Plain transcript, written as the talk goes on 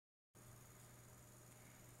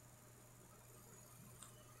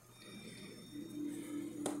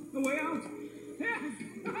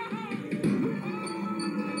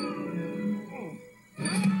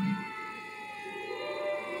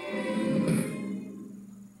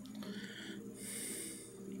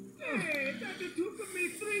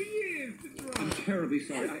terribly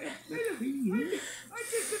sorry. I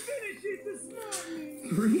just finished it this morning.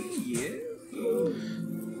 3 years?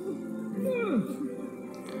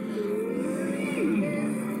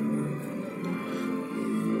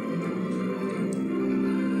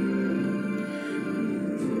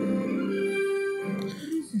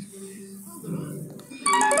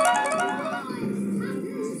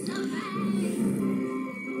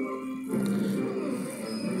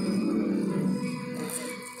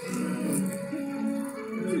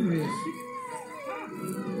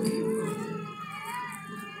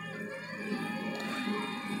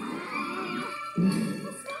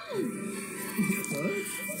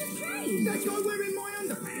 That guy wearing my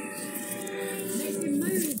underpants? Make him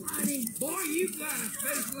move, honey. Boy, you got a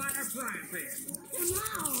face like a frying pan. Come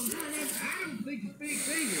on, honey. I don't think you speak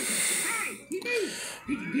English. Hey, he moved.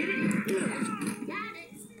 Did you get it? Got it.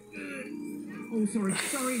 Oh, sorry.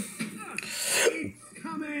 It's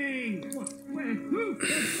coming. Where? Who? The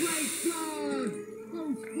great flood.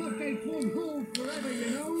 Those floodgates won't hold forever, you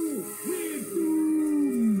know. We're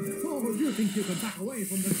doomed. Oh, you think you can back away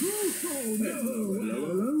from the truth? Oh, no.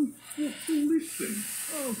 Hello? What's all this then?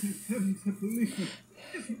 Oh, thank heavens, the policeman.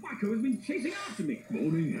 This wacko has been chasing after me.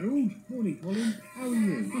 Morning, Harold. Morning, Colin. How are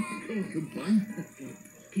you? Can't complain.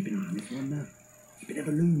 Keep an eye on this one now. It's a bit of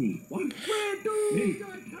a loony. What? We're doomed. Me?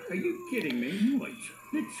 Are you kidding me? Right.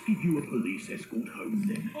 Let's give you a police escort home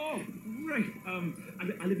then. Oh, great.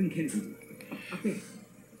 I live in Kensington. Up there.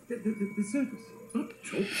 The circus. Up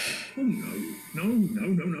top? Oh, no. No.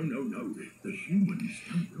 The humans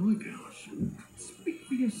don't like our sort. Speak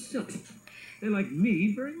for yourself. They're like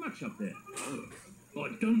me very much up there. Oh, I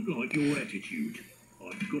don't like your attitude.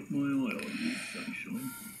 I've got my eye on you,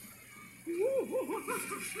 sunshine.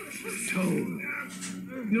 So,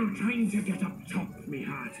 you're trying to get up top, me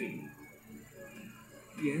hearty.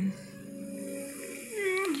 Yes?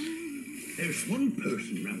 There's one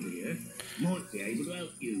person round here might be able to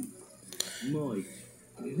help you. Might.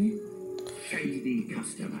 Really? Shady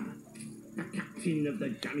customer. The captain of the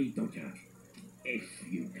Dummy Dodger. If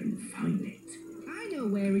you can find it. I know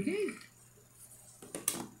where it is.